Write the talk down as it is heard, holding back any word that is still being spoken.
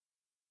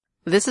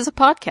This is a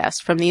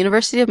podcast from the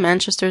University of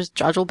Manchester's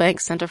Jodrell Bank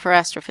Centre for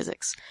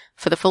Astrophysics.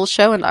 For the full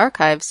show and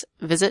archives,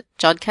 visit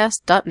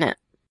jodcast.net.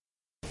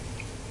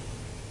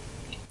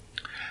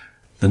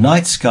 The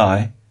night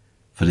sky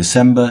for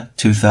December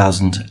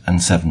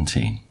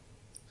 2017.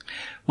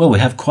 Well, we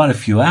have quite a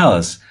few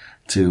hours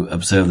to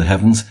observe the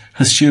heavens,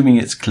 assuming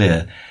it's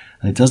clear.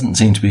 And it doesn't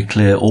seem to be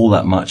clear all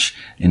that much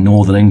in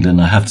northern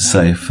England, I have to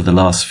say, for the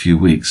last few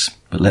weeks.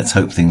 But let's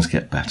hope things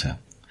get better.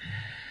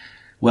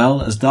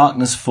 Well, as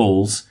darkness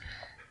falls,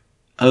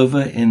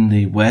 over in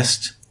the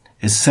west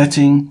is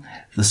setting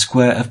the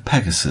square of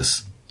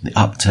Pegasus, the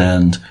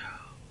upturned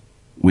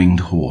winged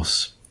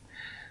horse.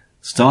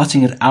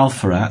 Starting at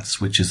Alpheratz,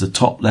 which is the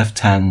top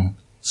left-hand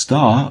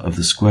star of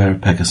the square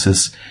of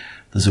Pegasus,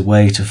 there's a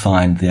way to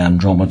find the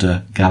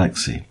Andromeda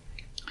galaxy.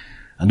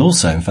 And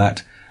also, in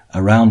fact,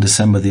 around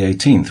December the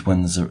 18th,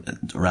 when there's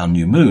around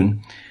new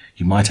moon,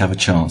 you might have a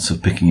chance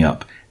of picking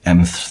up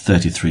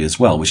M33 as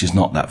well, which is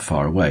not that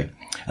far away.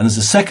 And there's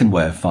a second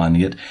way of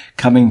finding it,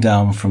 coming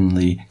down from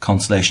the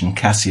constellation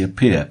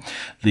Cassiopeia.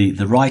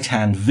 The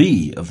right-hand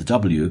V of the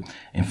W,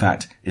 in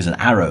fact, is an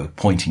arrow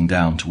pointing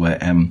down to where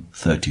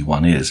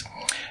M31 is.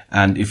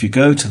 And if you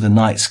go to the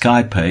night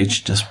sky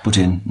page, just put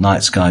in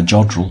night sky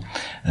Jodrell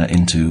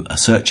into a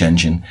search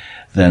engine,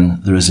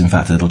 then there is in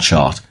fact a little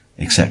chart,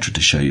 etc.,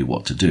 to show you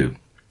what to do.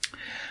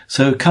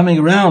 So coming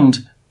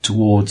around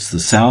towards the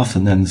south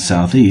and then the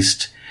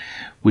southeast,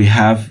 we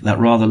have that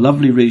rather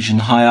lovely region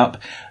high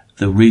up,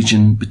 the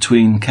region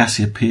between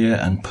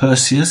Cassiopeia and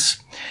Perseus,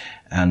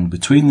 and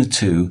between the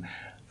two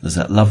there's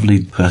that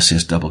lovely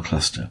Perseus double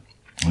cluster.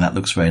 And that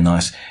looks very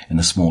nice in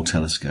a small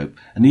telescope,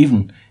 and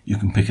even you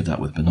can pick it up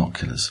with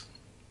binoculars.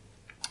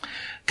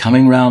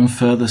 Coming round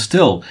further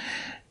still,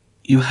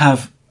 you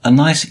have a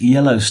nice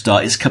yellow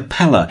star. It's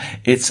Capella.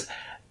 It's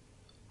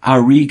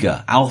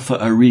Auriga, Alpha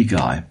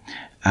Aurigae,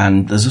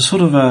 and there's a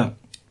sort of a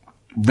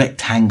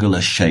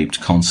rectangular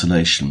shaped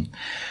constellation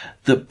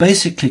that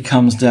basically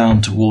comes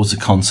down towards the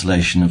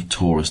constellation of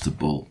Taurus the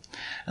Bull.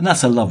 And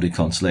that's a lovely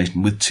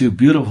constellation with two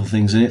beautiful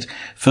things in it.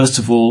 First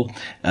of all,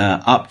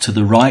 up to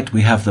the right,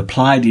 we have the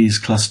Pleiades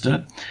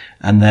cluster,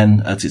 and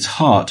then at its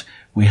heart,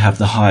 we have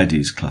the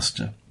Hyades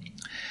cluster.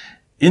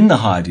 In the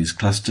Hyades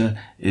cluster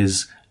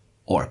is,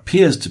 or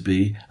appears to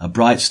be, a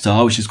bright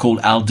star which is called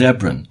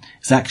Aldebaran.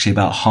 It's actually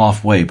about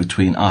halfway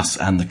between us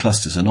and the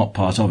cluster, so not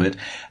part of it.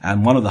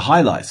 And one of the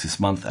highlights this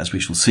month, as we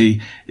shall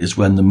see, is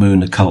when the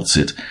moon occults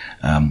it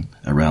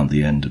around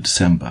the end of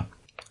December.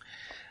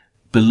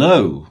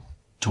 Below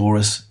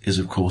Taurus is,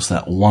 of course,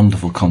 that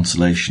wonderful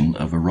constellation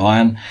of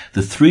Orion.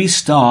 The three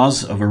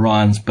stars of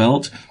Orion's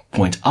belt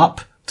point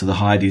up to the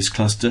Hyades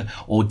cluster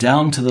or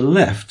down to the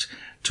left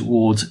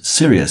towards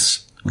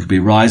Sirius, which will be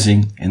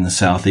rising in the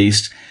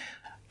southeast.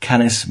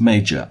 Canis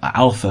Major,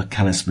 Alpha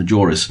Canis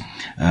Majoris,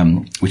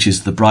 which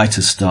is the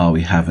brightest star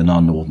we have in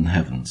our northern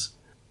heavens.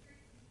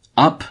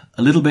 Up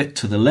a little bit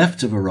to the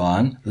left of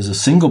Orion, there's a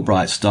single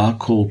bright star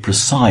called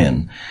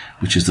Procyon,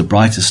 which is the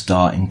brightest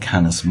star in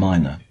Canis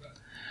Minor.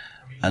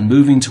 And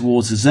moving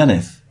towards the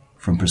zenith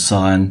from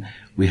Procyon,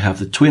 we have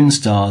the twin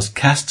stars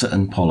Castor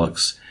and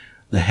Pollux,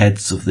 the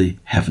heads of the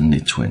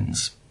heavenly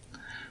twins.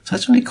 So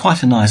that's really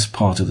quite a nice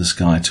part of the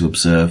sky to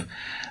observe.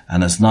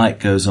 And as night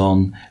goes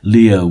on,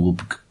 Leo will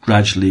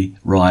gradually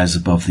rise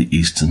above the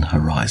eastern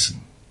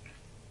horizon.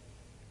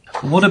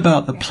 What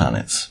about the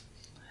planets?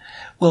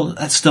 Well,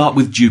 let's start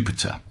with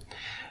Jupiter.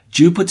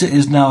 Jupiter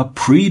is now a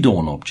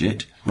pre-dawn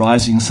object,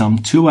 rising some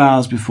 2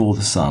 hours before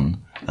the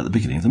sun at the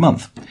beginning of the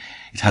month.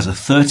 It has a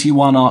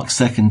 31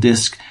 arc-second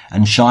disk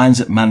and shines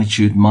at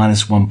magnitude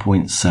minus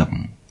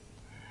 1.7.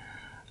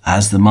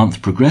 As the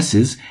month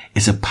progresses,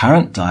 its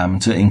apparent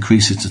diameter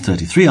increases to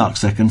 33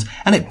 arcseconds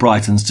and it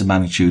brightens to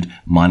magnitude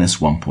minus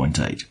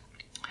 1.8.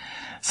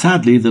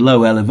 Sadly, the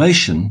low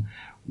elevation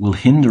will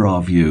hinder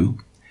our view,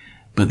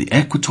 but the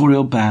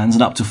equatorial bands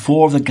and up to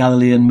 4 of the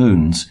Galilean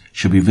moons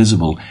should be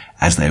visible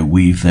as they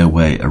weave their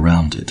way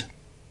around it.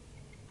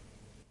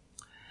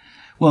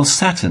 Well,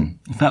 Saturn,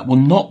 in fact, will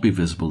not be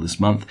visible this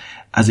month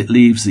as it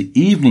leaves the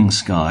evening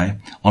sky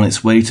on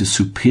its way to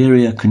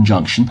Superior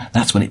Conjunction.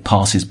 That's when it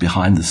passes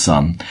behind the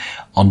sun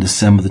on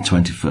December the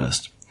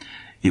 21st.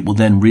 It will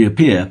then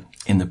reappear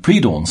in the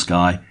pre-dawn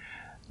sky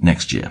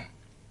next year.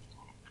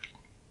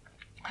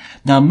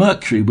 Now,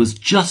 Mercury was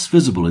just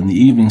visible in the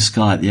evening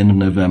sky at the end of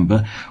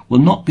November, will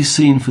not be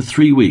seen for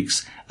 3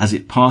 weeks as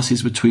it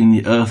passes between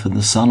the Earth and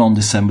the Sun on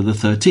December the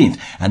 13th,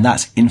 and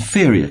that's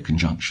Inferior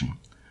Conjunction.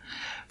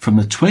 From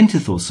the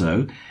 20th or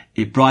so,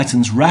 it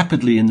brightens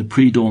rapidly in the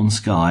pre-dawn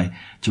sky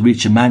to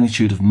reach a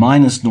magnitude of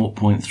minus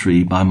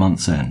 0.3 by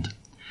month's end,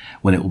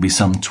 when it will be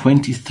some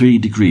 23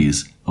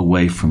 degrees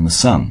away from the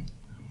sun.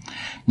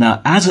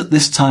 Now, as at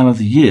this time of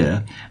the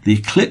year, the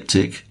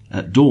ecliptic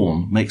at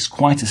dawn makes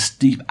quite a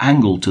steep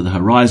angle to the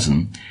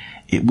horizon,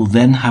 it will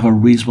then have a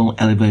reasonable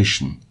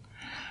elevation,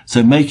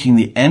 so making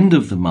the end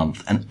of the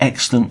month an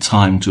excellent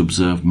time to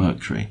observe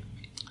Mercury.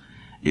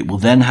 It will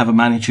then have a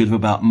magnitude of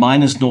about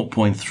minus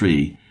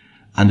 0.3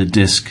 and a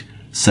disk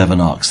 7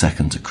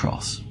 arcseconds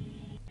across.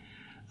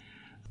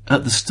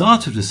 At the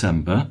start of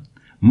December,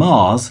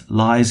 Mars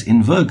lies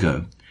in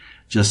Virgo,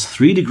 just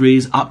 3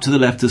 degrees up to the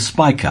left of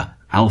Spica,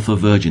 Alpha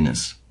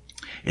Virginis.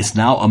 It's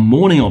now a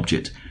morning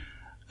object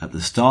at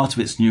the start of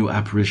its new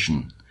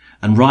apparition,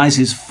 and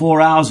rises 4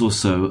 hours or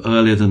so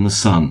earlier than the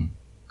Sun.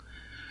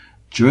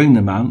 During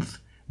the month,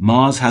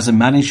 Mars has a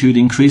magnitude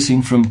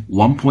increasing from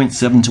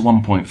 1.7 to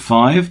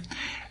 1.5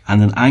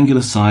 and an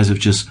angular size of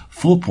just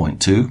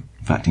 4.2,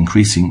 in fact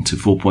increasing to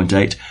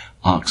 4.8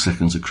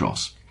 arcseconds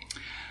across.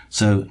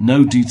 So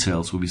no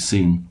details will be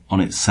seen on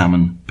its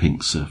salmon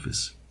pink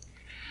surface.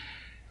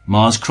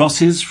 Mars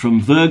crosses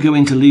from Virgo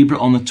into Libra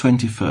on the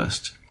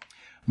 21st,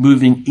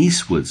 moving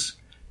eastwards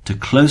to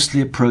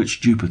closely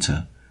approach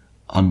Jupiter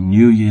on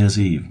New Year's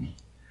Eve,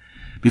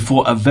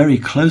 before a very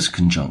close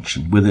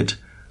conjunction with it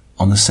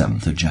on the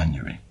 7th of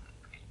January.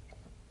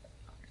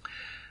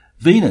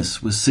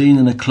 Venus was seen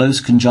in a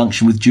close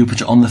conjunction with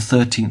Jupiter on the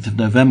 13th of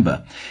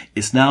November.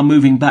 It's now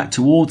moving back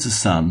towards the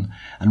Sun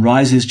and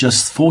rises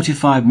just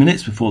 45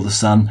 minutes before the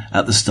Sun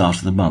at the start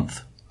of the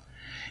month.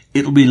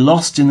 It will be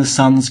lost in the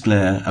Sun's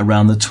glare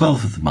around the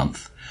 12th of the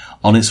month,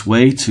 on its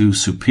way to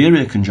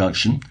superior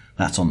conjunction,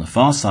 that's on the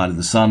far side of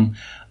the Sun,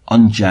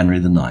 on January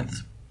the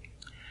 9th.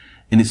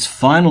 In its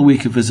final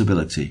week of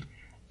visibility,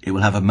 it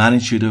will have a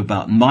magnitude of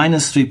about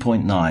minus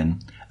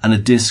 3.9 and a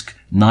disk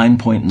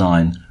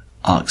 9.9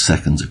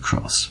 arcseconds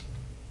across.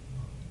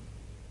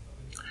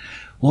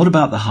 What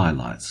about the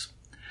highlights?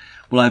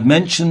 Well, I've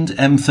mentioned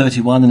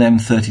M31 and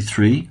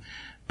M33,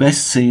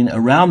 best seen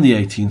around the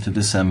 18th of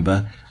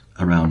December,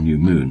 around new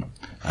moon.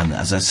 And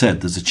as I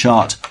said, there's a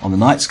chart on the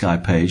night sky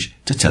page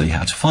to tell you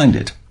how to find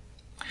it.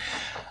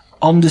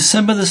 On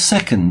December the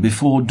 2nd,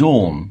 before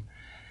dawn,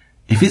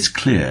 if it's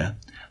clear,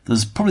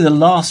 there's probably the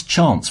last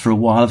chance for a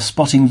while of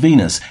spotting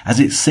Venus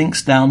as it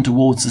sinks down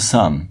towards the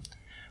Sun,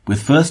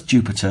 with first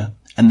Jupiter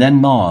and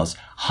then Mars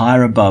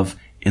higher above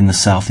in the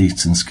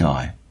southeastern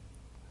sky.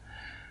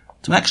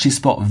 To actually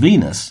spot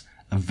Venus,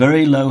 a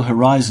very low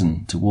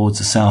horizon towards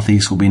the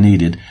southeast will be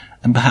needed,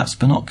 and perhaps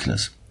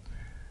binoculars.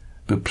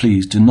 But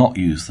please do not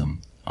use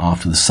them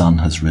after the Sun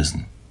has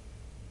risen.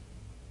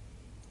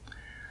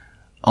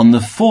 On the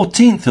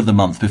 14th of the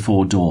month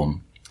before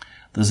dawn,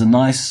 there's a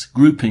nice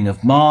grouping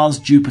of Mars,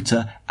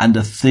 Jupiter, and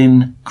a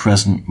thin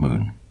crescent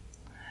moon.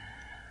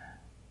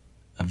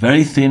 A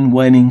very thin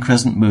waning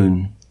crescent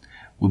moon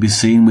will be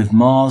seen with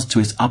Mars to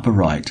its upper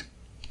right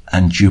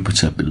and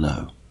Jupiter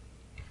below.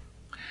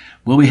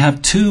 Well, we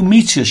have 2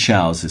 meteor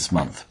showers this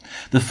month.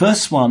 The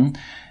first one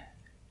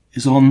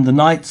is on the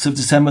nights of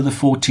December the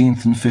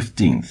 14th and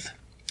 15th.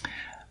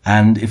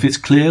 And if it's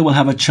clear, we'll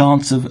have a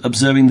chance of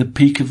observing the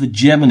peak of the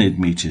Geminid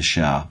meteor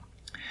shower.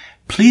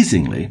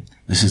 Pleasingly,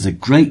 this is a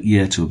great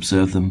year to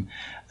observe them,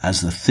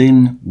 as the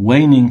thin,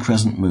 waning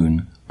crescent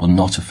moon will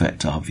not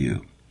affect our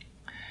view.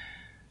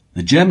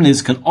 The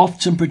Geminids can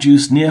often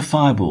produce near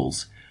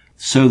fireballs,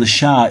 so the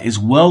shower is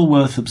well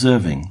worth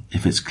observing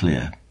if it's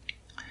clear.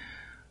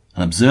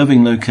 An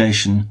observing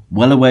location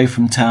well away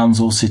from towns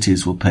or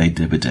cities will pay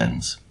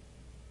dividends.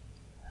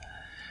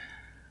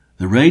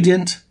 The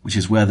radiant, which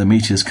is where the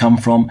meteors come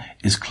from,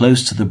 is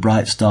close to the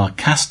bright star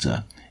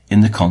Castor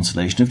in the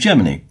constellation of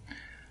Gemini,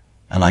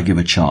 and I give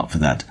a chart for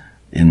that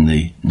in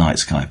the night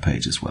sky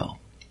page as well.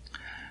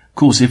 Of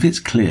course, if it's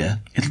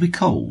clear, it'll be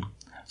cold,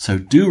 so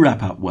do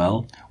wrap up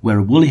well, wear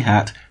a woolly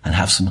hat, and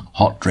have some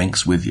hot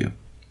drinks with you.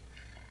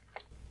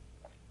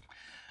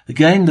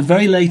 Again, the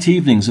very late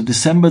evenings of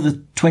December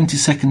the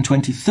 22nd,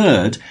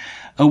 23rd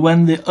are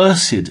when the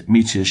Ursid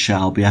meteor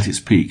shower will be at its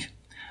peak,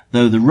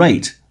 though the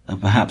rate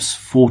of perhaps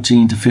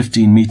 14 to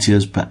 15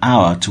 meteors per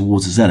hour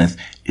towards the zenith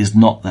is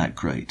not that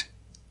great.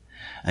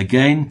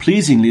 Again,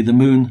 pleasingly, the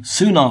moon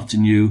soon after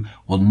new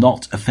will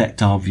not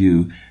affect our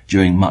view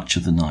during much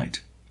of the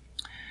night.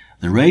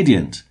 The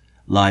radiant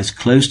lies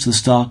close to the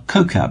star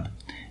Kokab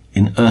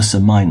in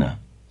Ursa Minor,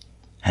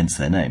 hence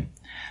their name,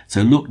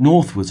 so look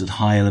northwards at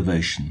high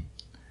elevation.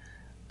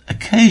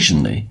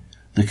 Occasionally,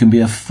 there can be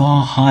a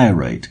far higher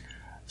rate,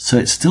 so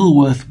it's still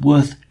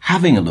worth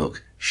having a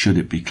look should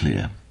it be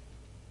clear.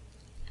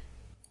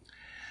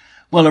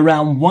 Well,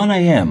 around 1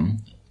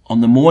 a.m.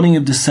 on the morning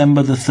of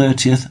December the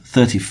 30th,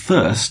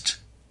 31st,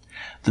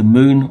 the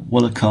moon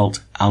will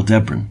occult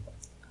Aldebaran.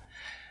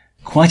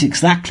 Quite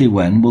exactly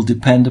when will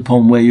depend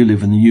upon where you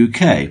live in the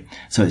UK,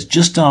 so it's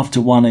just after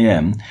 1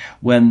 a.m.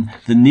 when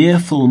the near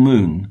full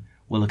moon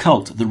will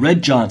occult the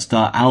red giant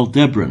star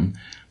Aldebaran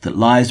that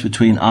lies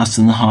between us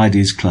and the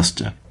Hyades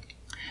cluster.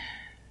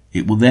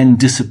 It will then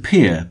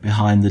disappear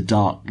behind the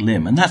dark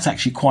limb, and that's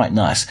actually quite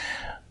nice.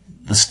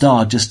 The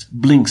star just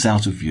blinks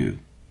out of view.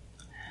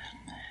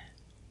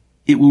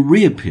 It will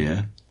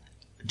reappear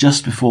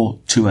just before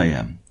 2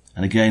 a.m.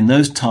 And again,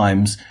 those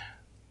times,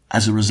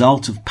 as a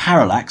result of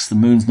parallax, the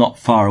moon's not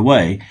far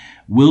away,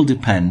 will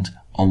depend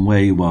on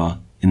where you are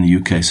in the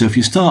UK. So if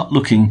you start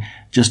looking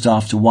just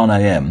after 1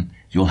 a.m.,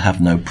 you'll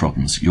have no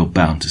problems. You're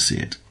bound to see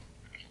it.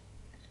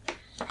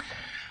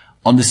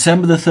 On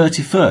December the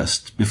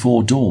 31st,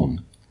 before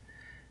dawn,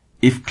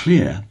 if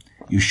clear,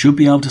 you should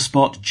be able to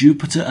spot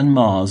Jupiter and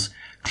Mars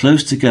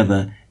close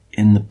together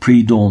in the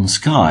pre-dawn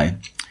sky,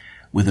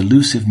 with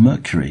elusive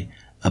Mercury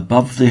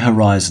above the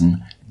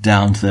horizon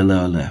down to their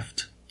lower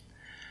left.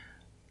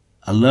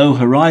 A low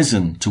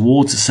horizon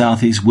towards the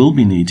southeast will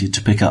be needed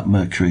to pick up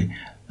Mercury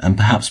and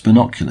perhaps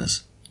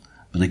binoculars.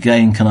 But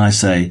again, can I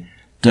say,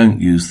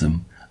 don't use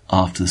them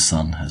after the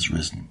sun has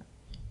risen.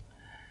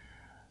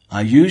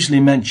 I usually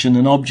mention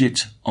an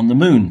object on the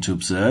moon to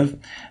observe,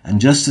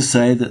 and just to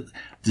say that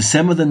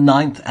December the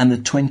 9th and the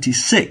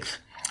 26th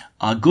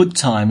are good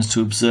times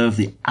to observe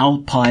the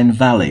Alpine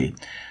Valley,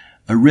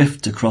 a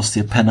rift across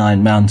the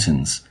Apennine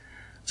Mountains.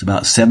 It's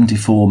about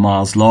 74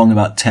 miles long,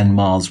 about 10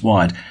 miles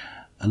wide.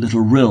 A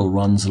little rill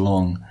runs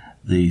along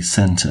the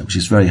centre, which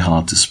is very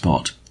hard to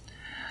spot.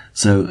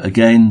 So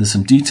again, there's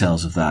some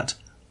details of that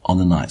on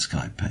the Night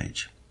Sky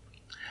page.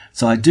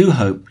 So I do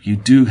hope you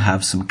do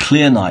have some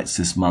clear nights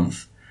this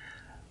month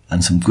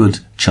and some good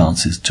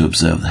chances to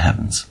observe the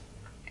heavens.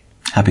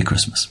 Happy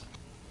Christmas.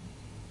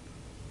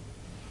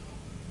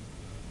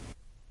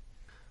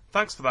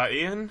 Thanks for that,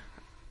 Ian.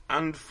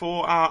 And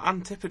for our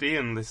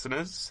Antipodean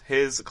listeners,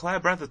 here's Claire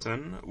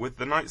Bretherton with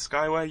The Night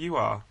Sky Where You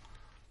Are.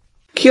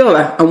 Kia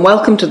ora, and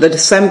welcome to the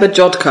December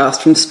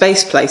Jodcast from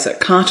Space Place at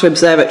Carter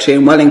Observatory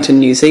in Wellington,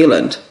 New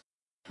Zealand.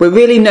 We're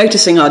really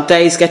noticing our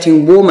days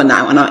getting warmer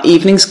now and our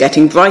evenings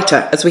getting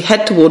brighter as we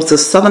head towards the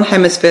Southern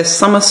Hemisphere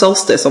summer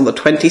solstice on the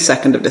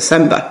 22nd of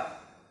December.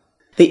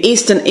 The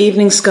eastern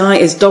evening sky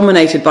is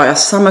dominated by our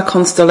summer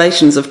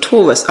constellations of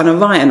Taurus and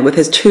Orion with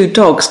his two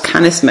dogs,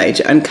 Canis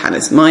Major and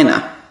Canis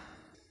Minor.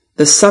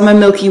 The summer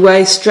Milky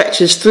Way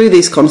stretches through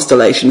these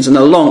constellations and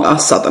along our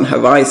southern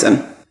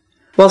horizon.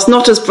 Whilst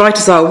not as bright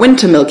as our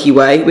winter Milky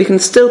Way, we can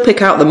still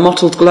pick out the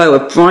mottled glow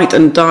of bright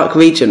and dark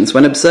regions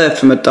when observed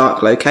from a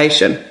dark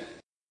location.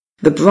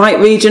 The bright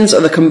regions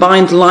are the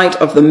combined light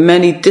of the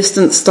many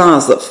distant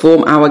stars that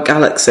form our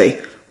galaxy,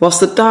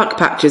 whilst the dark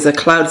patches are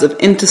clouds of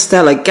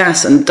interstellar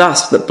gas and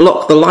dust that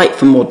block the light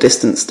from more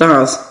distant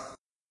stars.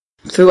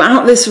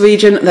 Throughout this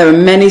region there are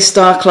many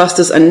star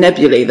clusters and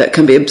nebulae that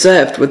can be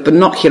observed with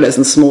binoculars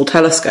and small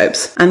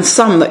telescopes, and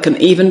some that can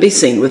even be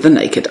seen with the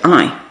naked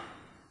eye.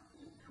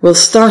 We'll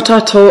start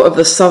our tour of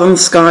the southern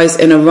skies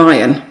in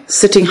Orion,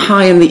 sitting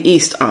high in the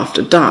east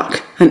after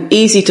dark, and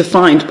easy to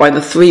find by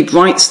the three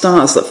bright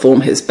stars that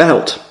form his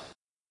belt.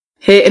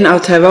 Here in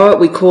Aotearoa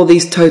we call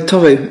these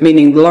Tautoru,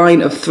 meaning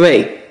line of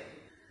three.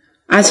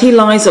 As he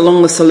lies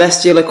along the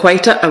celestial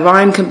equator,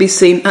 Orion can be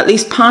seen at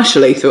least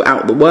partially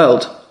throughout the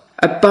world.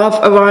 Above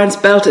Orion's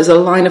belt is a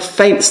line of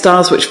faint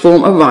stars which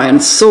form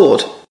Orion's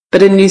sword,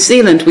 but in New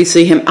Zealand we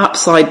see him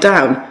upside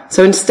down,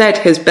 so instead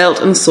his belt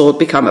and sword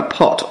become a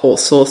pot or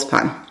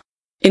saucepan.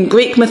 In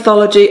Greek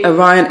mythology,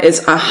 Orion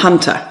is a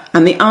hunter,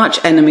 and the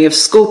arch-enemy of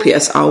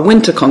Scorpius, our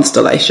winter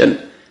constellation.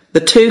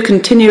 The two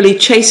continually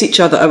chase each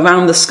other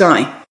around the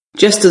sky.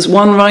 Just as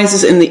one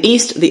rises in the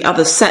east, the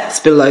other sets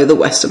below the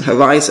western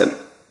horizon.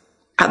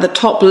 At the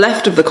top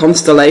left of the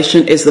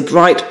constellation is the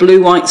bright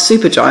blue-white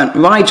supergiant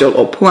Rigel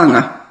or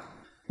Puanga.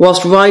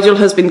 Whilst Rigel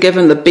has been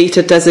given the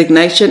Beta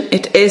designation,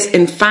 it is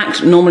in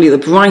fact normally the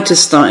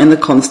brightest star in the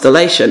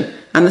constellation,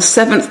 and the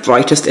seventh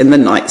brightest in the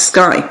night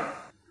sky.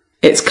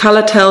 Its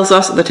colour tells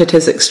us that it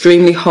is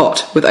extremely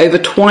hot, with over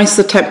twice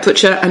the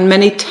temperature and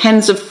many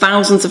tens of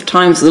thousands of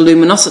times the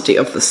luminosity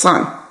of the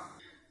Sun.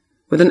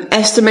 With an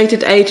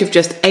estimated age of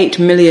just 8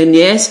 million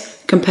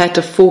years, compared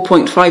to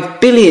 4.5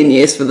 billion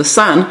years for the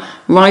Sun,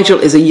 Rigel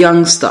is a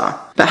young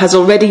star, but has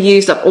already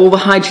used up all the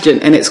hydrogen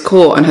in its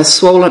core and has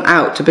swollen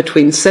out to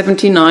between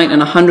 79 and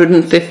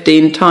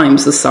 115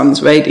 times the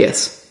Sun's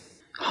radius.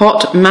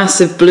 Hot,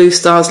 massive blue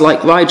stars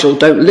like Rigel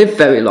don't live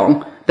very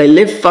long. They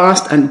live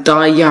fast and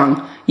die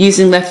young,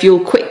 using their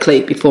fuel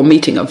quickly before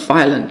meeting a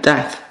violent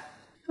death.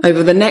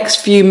 Over the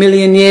next few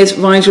million years,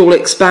 Rigel will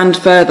expand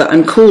further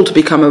and cool to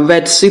become a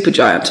red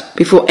supergiant,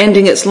 before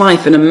ending its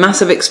life in a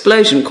massive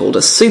explosion called a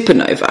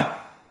supernova.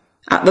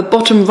 At the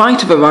bottom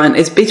right of Orion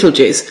is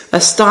Betelgeuse, a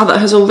star that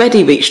has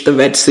already reached the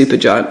red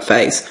supergiant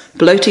phase,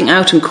 bloating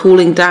out and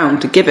cooling down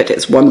to give it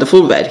its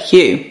wonderful red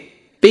hue.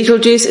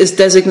 Betelgeuse is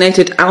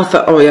designated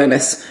Alpha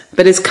Orionis,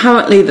 but is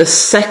currently the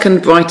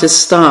second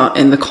brightest star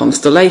in the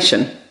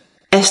constellation.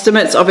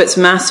 Estimates of its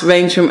mass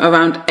range from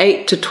around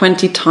 8 to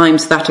 20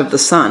 times that of the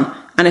Sun,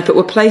 and if it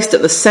were placed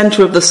at the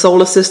centre of the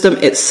solar system,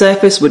 its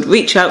surface would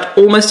reach out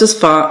almost as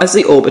far as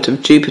the orbit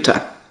of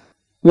Jupiter.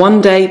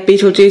 One day,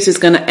 Betelgeuse is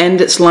going to end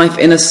its life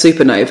in a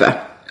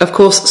supernova. Of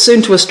course,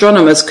 soon to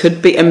astronomers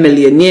could be 1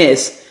 million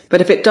years,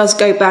 but if it does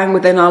go bang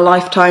within our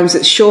lifetimes,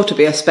 it's sure to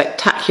be a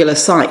spectacular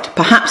sight,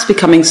 perhaps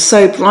becoming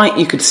so bright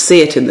you could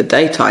see it in the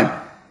daytime.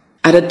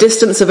 At a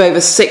distance of over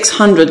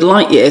 600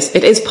 light-years,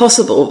 it is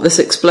possible this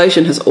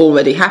explosion has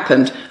already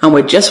happened, and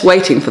we're just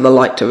waiting for the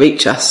light to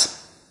reach us.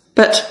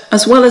 But,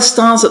 as well as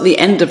stars at the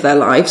end of their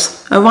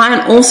lives,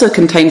 Orion also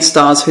contains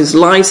stars whose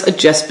lives are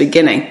just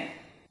beginning.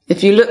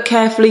 If you look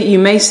carefully, you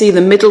may see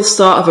the middle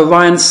star of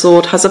Orion's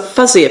sword has a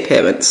fuzzy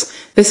appearance.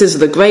 This is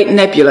the Great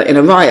Nebula in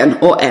Orion,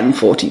 or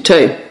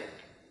M42.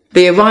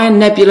 The Orion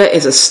Nebula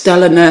is a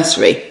stellar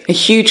nursery, a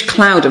huge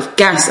cloud of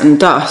gas and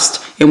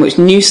dust in which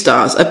new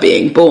stars are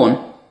being born.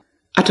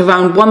 At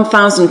around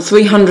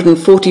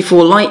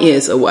 1,344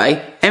 light-years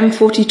away,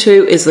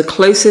 M42 is the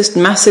closest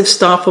massive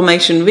star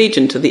formation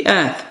region to the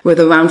Earth,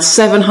 with around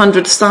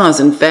 700 stars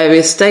in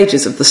various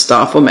stages of the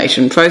star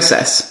formation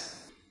process.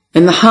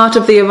 In the heart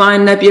of the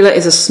Orion Nebula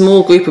is a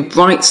small group of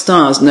bright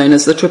stars known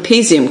as the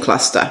Trapezium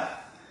Cluster.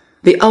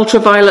 The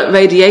ultraviolet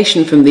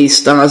radiation from these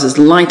stars is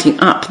lighting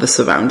up the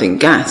surrounding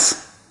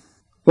gas.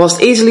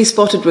 Whilst easily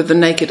spotted with the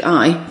naked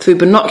eye, through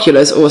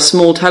binoculars or a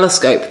small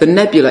telescope, the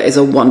nebula is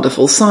a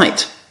wonderful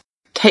sight.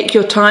 Take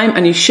your time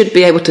and you should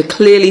be able to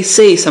clearly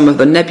see some of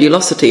the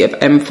nebulosity of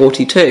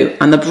M42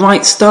 and the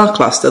bright star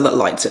cluster that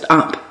lights it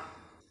up.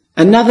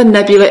 Another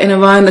nebula in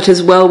Orion that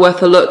is well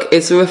worth a look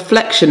is the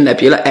Reflection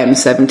Nebula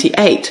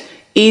M78,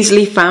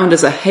 easily found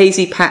as a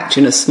hazy patch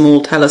in a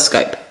small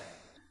telescope.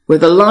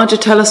 With a larger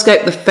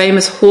telescope, the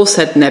famous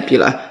Horsehead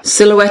Nebula,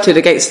 silhouetted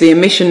against the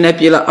emission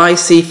nebula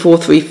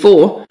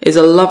IC434, is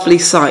a lovely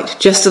sight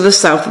just to the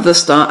south of the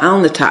star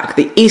Alnitak,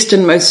 the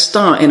easternmost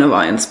star in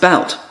Orion's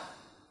belt.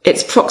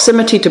 Its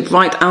proximity to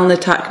bright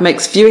Alnitak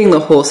makes viewing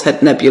the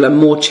Horsehead Nebula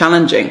more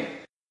challenging,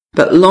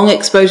 but long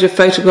exposure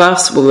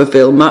photographs will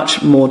reveal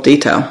much more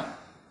detail.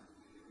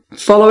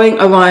 Following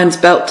Orion's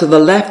belt to the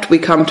left, we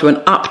come to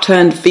an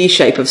upturned V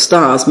shape of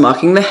stars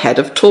marking the head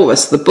of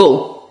Taurus, the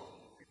bull.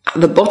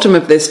 At the bottom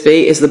of this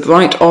V is the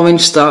bright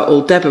orange star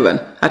Aldebaran,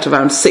 at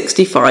around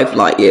 65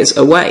 light-years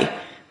away,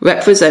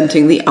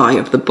 representing the eye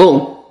of the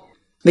bull.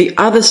 The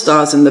other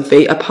stars in the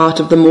V are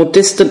part of the more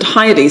distant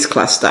Hyades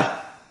cluster.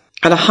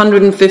 At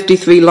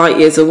 153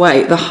 light-years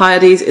away, the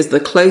Hyades is the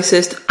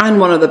closest and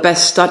one of the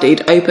best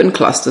studied open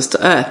clusters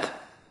to Earth.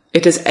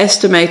 It is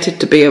estimated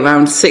to be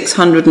around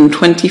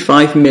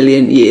 625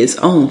 million years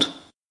old.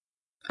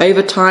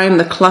 Over time,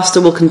 the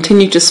cluster will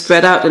continue to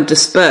spread out and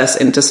disperse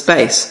into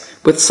space,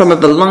 with some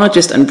of the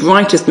largest and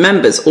brightest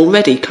members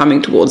already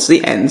coming towards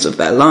the ends of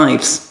their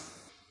lives.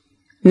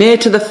 Near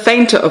to the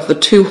fainter of the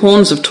two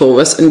horns of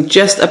Taurus and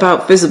just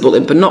about visible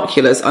in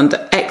binoculars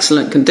under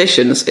excellent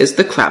conditions is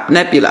the Crab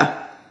Nebula.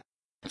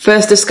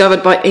 First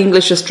discovered by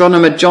English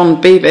astronomer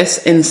John Bevis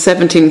in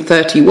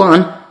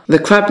 1731, the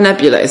Crab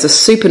Nebula is a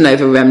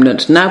supernova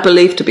remnant now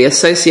believed to be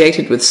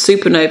associated with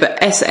supernova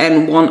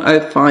SN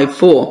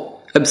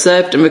 1054,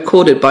 observed and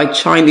recorded by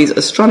Chinese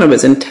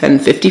astronomers in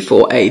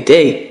 1054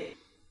 AD.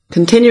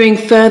 Continuing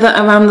further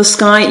around the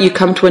sky, you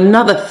come to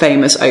another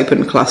famous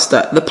open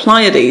cluster, the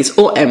Pleiades,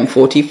 or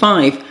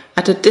M45,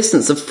 at a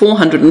distance of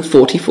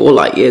 444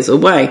 light-years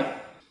away.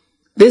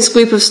 This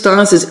group of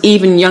stars is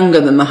even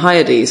younger than the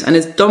Hyades and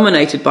is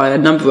dominated by a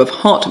number of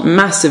hot,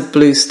 massive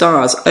blue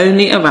stars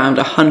only around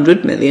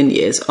 100 million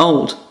years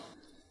old.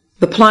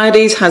 The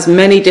Pleiades has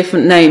many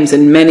different names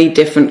in many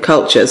different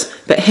cultures,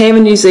 but here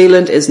in New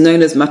Zealand is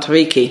known as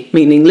Matariki,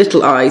 meaning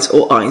little eyes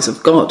or eyes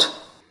of God.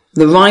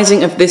 The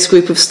rising of this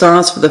group of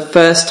stars for the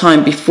first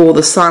time before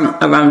the sun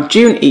around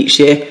June each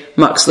year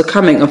marks the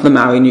coming of the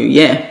Maori New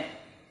Year.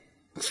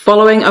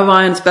 Following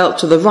Orion's belt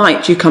to the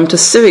right, you come to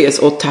Sirius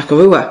or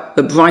Takarua,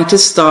 the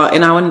brightest star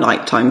in our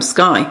nighttime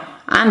sky,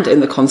 and in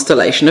the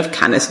constellation of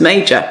Canis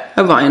Major,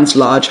 Orion's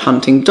large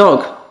hunting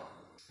dog.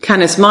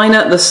 Canis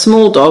Minor, the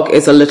small dog,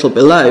 is a little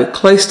below,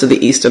 close to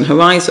the eastern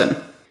horizon.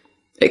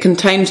 It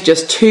contains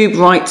just two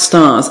bright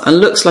stars and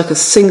looks like a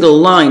single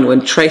line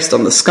when traced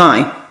on the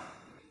sky.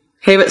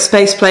 Here at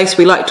Space Place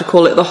we like to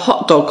call it the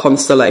hot dog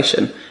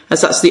constellation,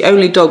 as that's the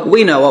only dog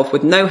we know of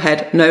with no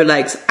head, no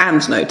legs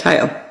and no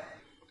tail.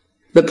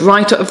 The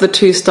brighter of the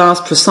two stars,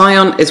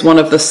 Procyon, is one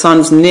of the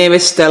Sun's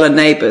nearest stellar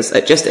neighbours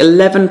at just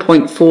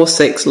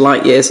 11.46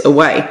 light-years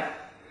away.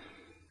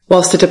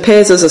 Whilst it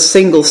appears as a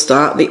single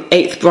star, the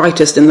eighth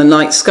brightest in the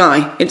night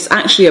sky, it's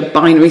actually a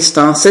binary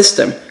star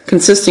system,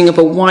 consisting of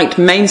a white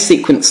main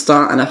sequence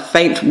star and a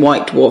faint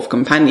white dwarf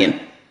companion.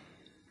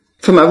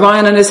 From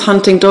Orion and his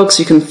hunting dogs,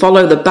 you can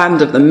follow the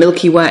band of the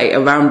Milky Way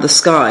around the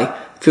sky,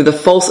 through the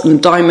False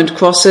and Diamond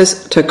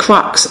crosses to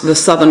Crux, the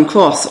Southern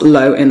Cross,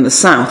 low in the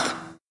south.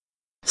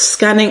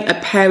 Scanning a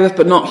pair of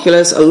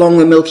binoculars along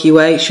the Milky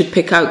Way should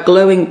pick out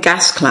glowing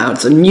gas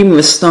clouds and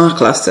numerous star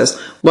clusters,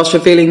 whilst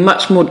revealing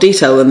much more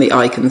detail than the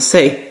eye can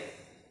see.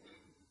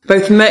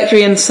 Both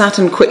Mercury and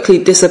Saturn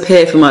quickly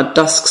disappear from our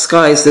dusk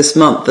skies this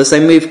month as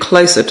they move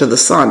closer to the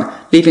Sun,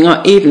 leaving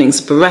our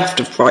evenings bereft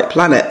of bright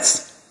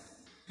planets.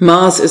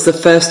 Mars is the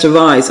first to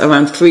rise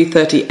around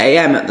 3:30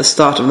 AM at the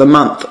start of the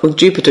month, with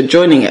Jupiter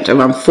joining it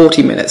around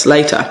 40 minutes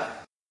later.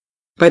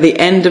 By the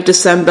end of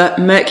December,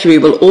 Mercury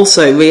will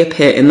also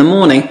reappear in the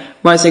morning,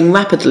 rising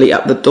rapidly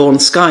up the dawn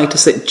sky to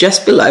sit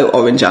just below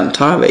Orange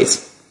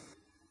Antares.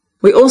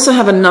 We also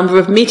have a number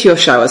of meteor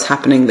showers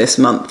happening this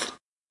month.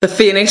 The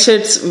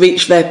Phoenicids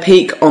reach their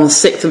peak on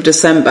 6th of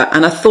December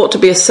and are thought to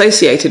be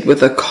associated with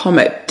the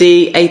comet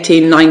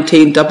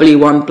D1819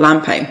 W1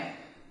 Blancpain.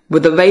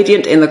 With the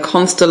radiant in the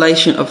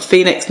constellation of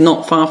Phoenix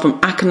not far from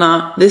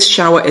Achernar, this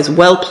shower is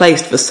well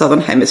placed for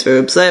Southern Hemisphere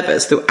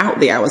observers throughout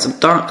the hours of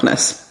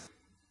darkness.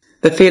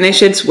 The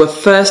Phoenicids were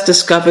first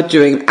discovered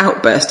during an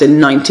outburst in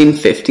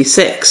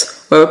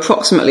 1956, where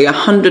approximately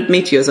 100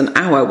 meteors an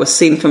hour were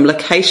seen from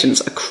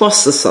locations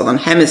across the Southern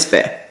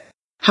Hemisphere.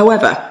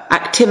 However,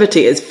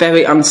 activity is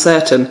very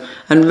uncertain,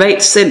 and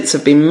rates since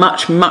have been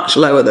much, much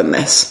lower than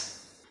this.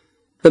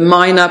 The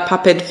minor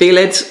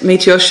Papid-Felid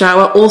meteor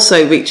shower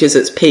also reaches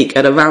its peak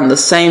at around the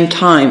same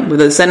time with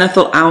a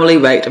zenithal hourly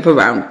rate of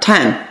around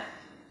 10.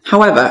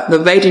 However, the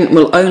radiant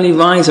will only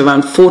rise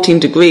around 14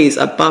 degrees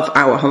above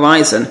our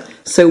horizon,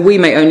 so we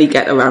may only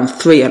get around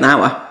 3 an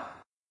hour.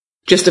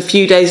 Just a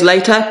few days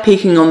later,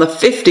 peaking on the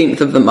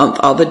 15th of the month,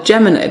 are the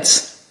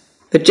Geminids.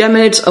 The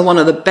Geminids are one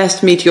of the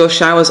best meteor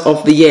showers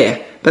of the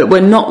year, but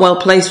we're not well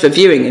placed for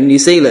viewing in New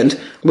Zealand,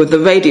 with the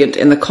radiant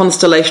in the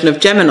constellation of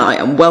Gemini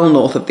and well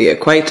north of the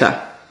equator.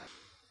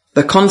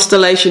 The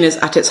constellation is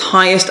at its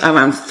highest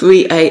around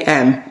 3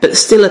 a.m, but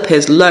still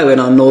appears low in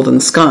our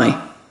northern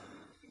sky.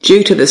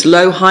 Due to this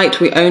low height,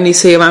 we only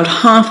see around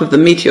half of the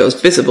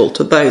meteors visible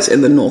to those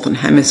in the northern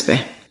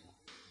hemisphere.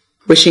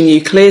 Wishing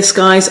you clear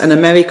skies and a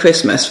Merry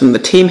Christmas from the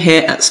team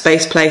here at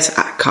Space Place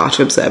at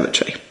Carter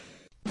Observatory.